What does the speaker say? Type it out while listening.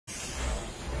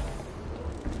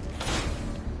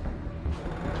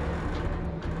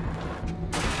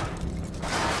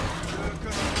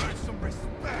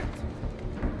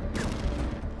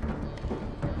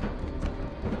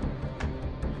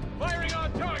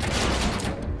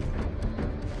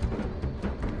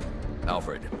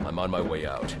Alfred, I'm on my way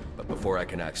out, but before I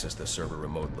can access the server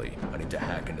remotely, I need to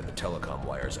hack into the telecom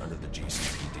wires under the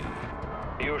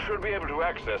GCPD. You should be able to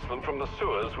access them from the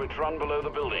sewers which run below the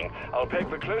building. I'll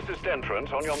peg the closest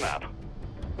entrance on your map.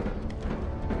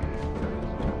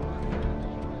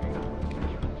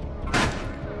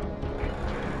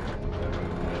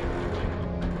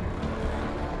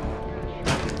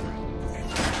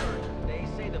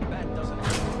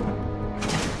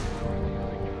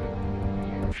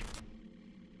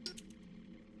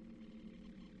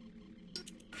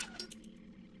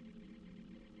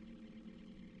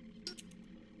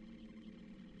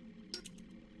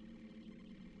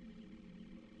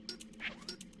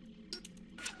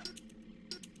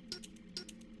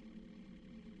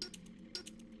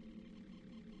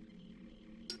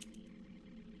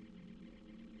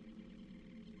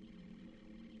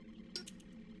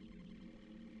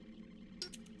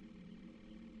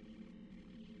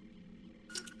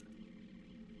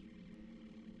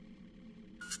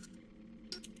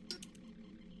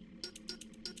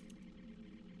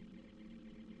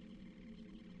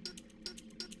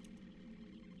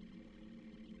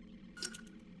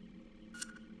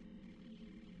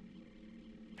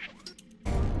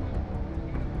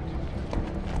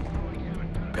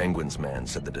 Penguin's man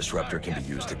said the disruptor can be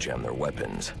used to jam their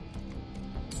weapons.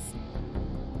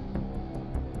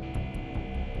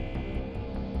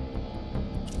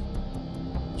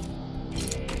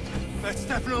 That's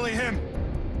definitely him!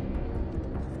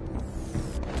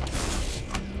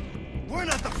 We're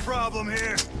not the problem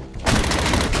here!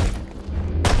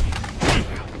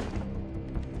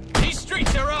 These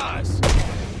streets are ours!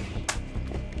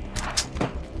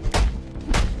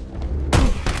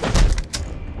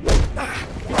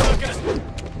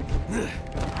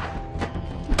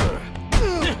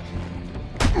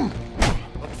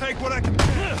 I'll take what I can.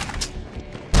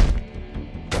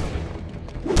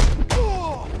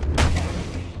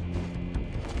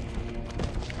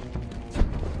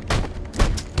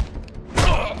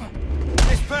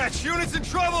 Dispatch, units in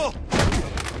trouble!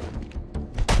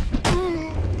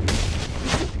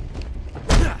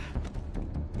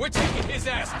 We're taking his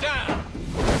ass down!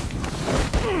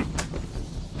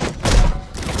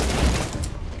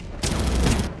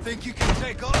 Think you can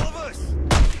take all of us?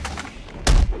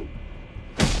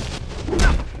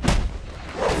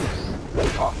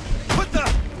 What the?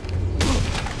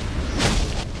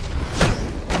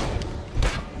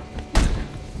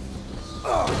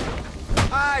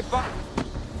 Aye, but...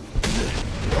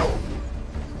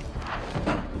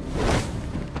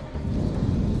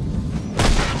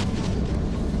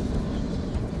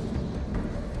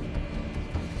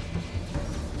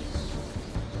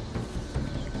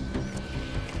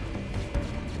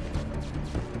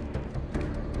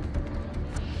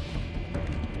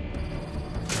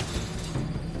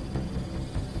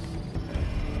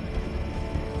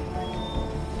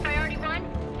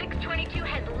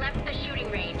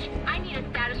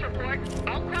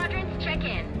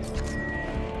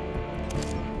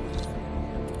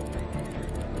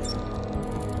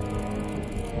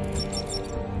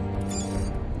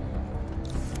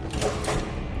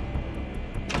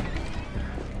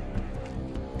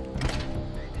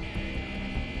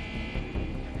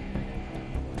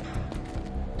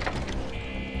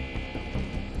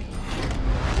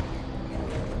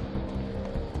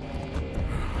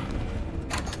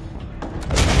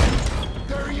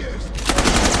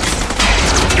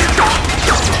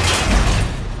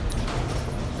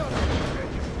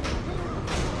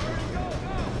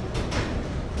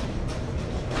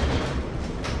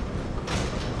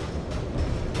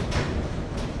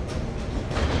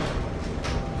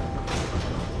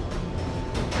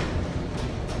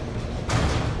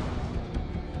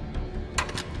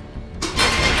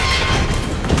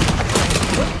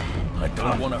 I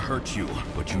don't want to hurt you,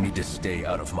 but you need to stay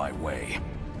out of my way.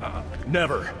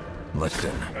 Never.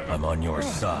 Listen, I'm on your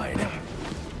side.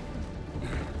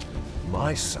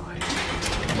 My side?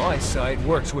 My side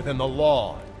works within the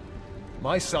law.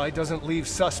 My side doesn't leave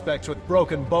suspects with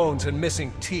broken bones and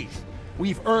missing teeth.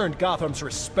 We've earned Gotham's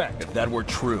respect. If that were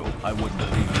true, I wouldn't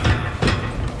believe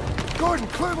you. Gordon,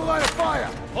 clear the line of fire!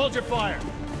 Hold your fire!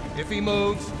 If he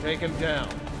moves, take him down.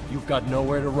 You've got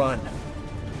nowhere to run.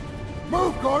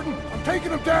 Move, Gordon! I'm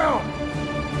taking him down!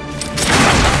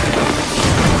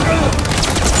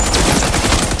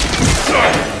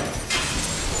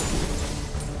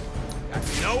 Got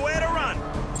nowhere to run!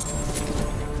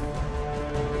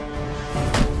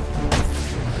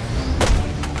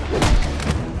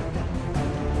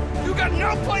 You got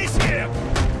no place here!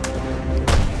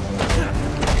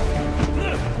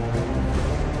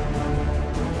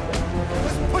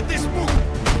 Let's put this move!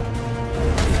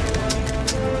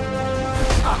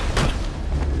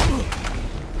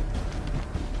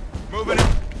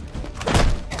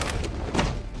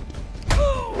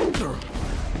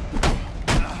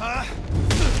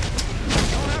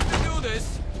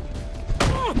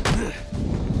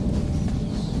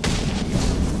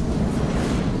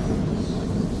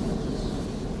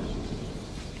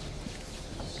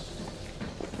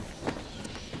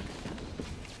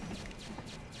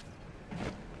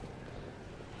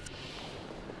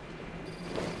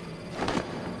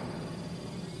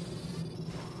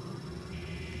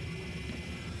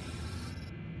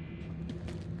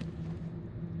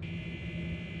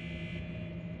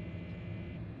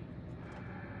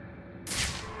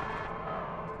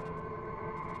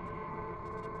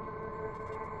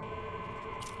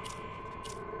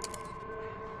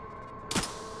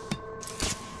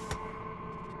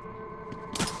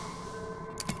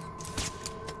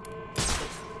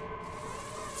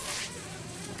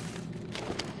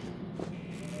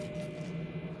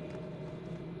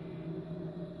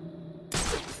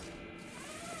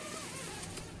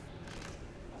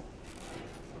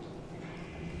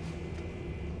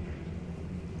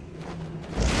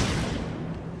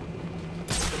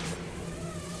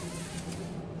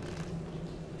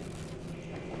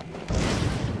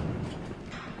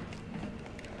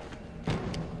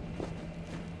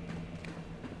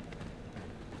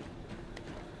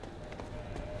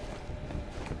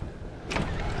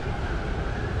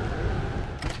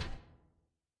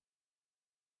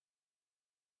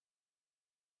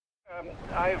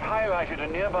 I've highlighted a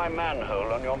nearby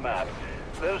manhole on your map.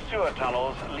 Those sewer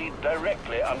tunnels lead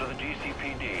directly under the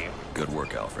GCPD. Good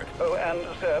work, Alfred. Oh, and,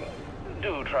 sir,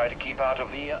 do try to keep out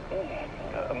of the,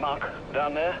 muck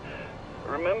down there.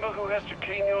 Remember who has to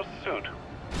clean your suit.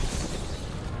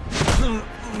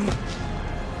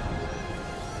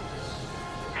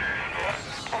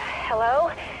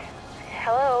 Hello?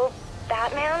 Hello,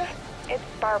 Batman? It's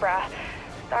Barbara.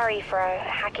 Sorry for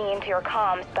hacking into your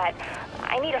comms, but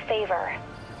I need a favor.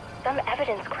 Some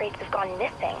evidence crates have gone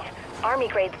missing.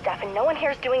 Army-grade stuff, and no one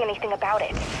here's doing anything about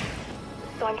it.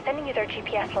 So I'm sending you their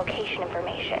GPS location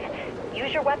information.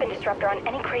 Use your weapon disruptor on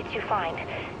any crates you find.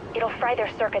 It'll fry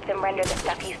their circuits and render the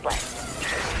stuff useless.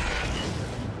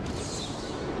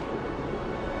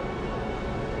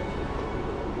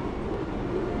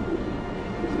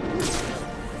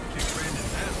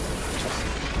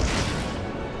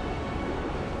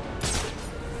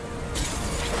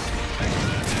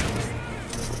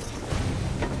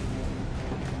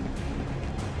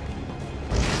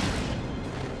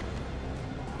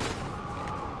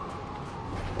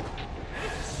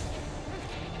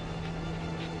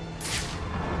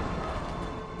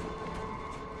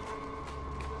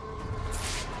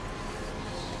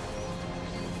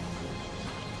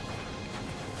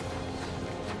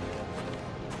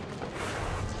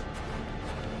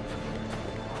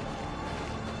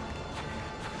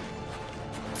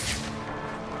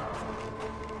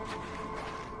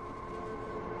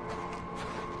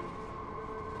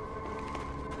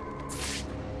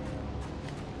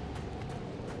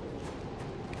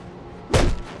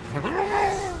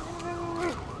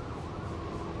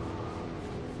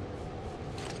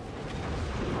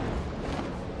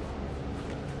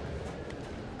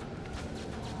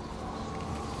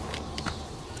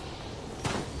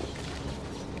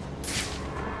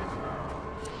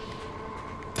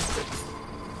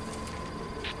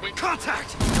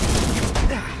 Contact!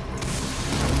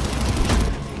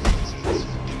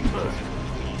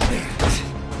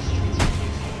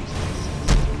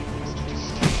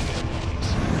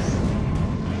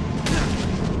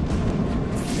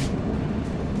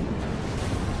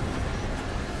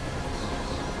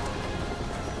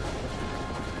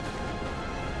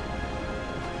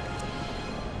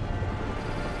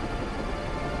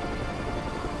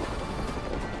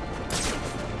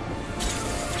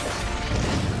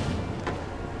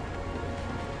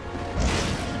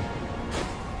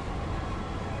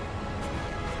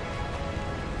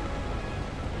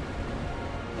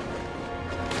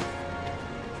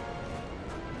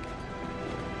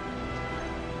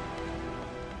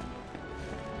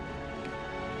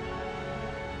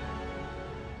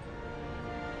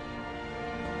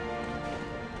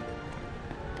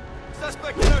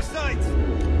 Suspect in our sights!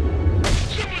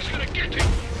 Someone's gonna get you!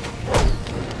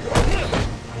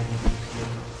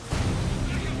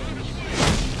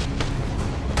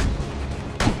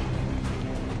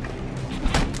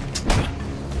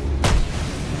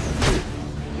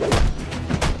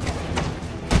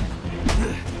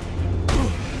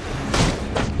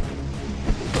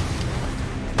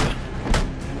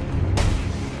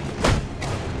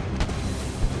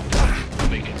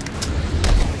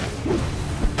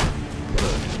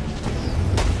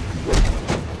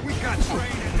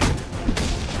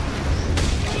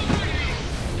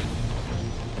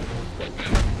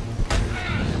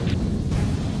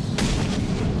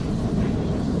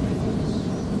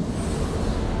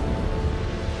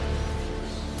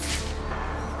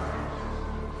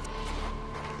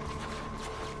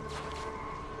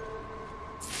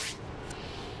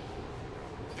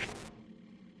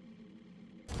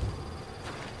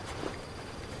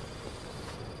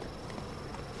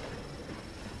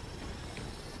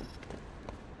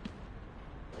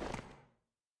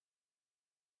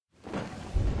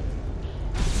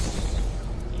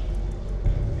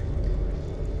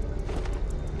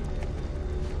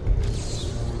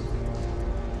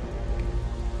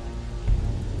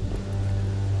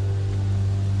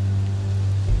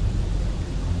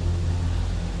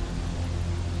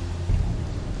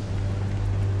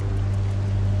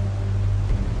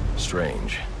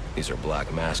 Strange. These are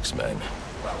Black Mask's men.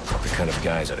 The kind of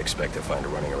guys I'd expect to find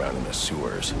running around in the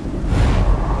sewers. Could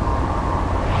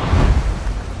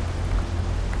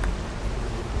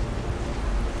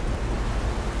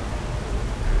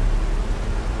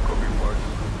be worse.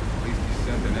 At least he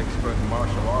sent an expert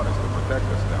martial artist to protect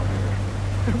us down here.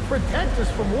 Protect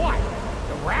us from what?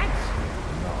 The rats?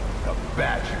 No, the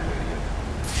bat, you idiot.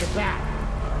 The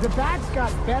bat. The bat's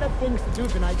got better things to do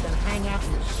tonight than hang out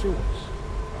in the sewers.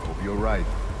 I hope you're right.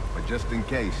 But just in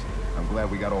case, I'm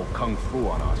glad we got old Kung Fu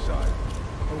on our side.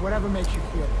 Or whatever makes you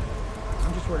feel better.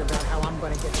 I'm just worried about how I'm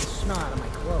gonna get the snot on my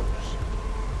clothes.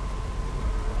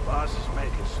 boss is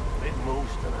making some big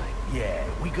moves tonight. Yeah,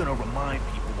 we gonna remind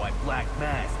people why Black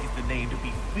Mask is the name to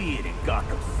be feared in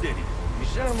Gotham City. You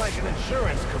sound like an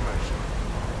insurance commercial.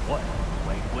 What?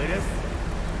 Wait with us?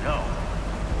 No.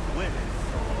 With us,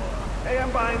 or... Hey,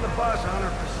 I'm buying the boss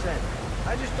 100%.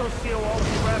 I just don't see how all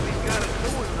the crap he's got us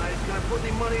doing tonight is gonna put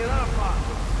any money in our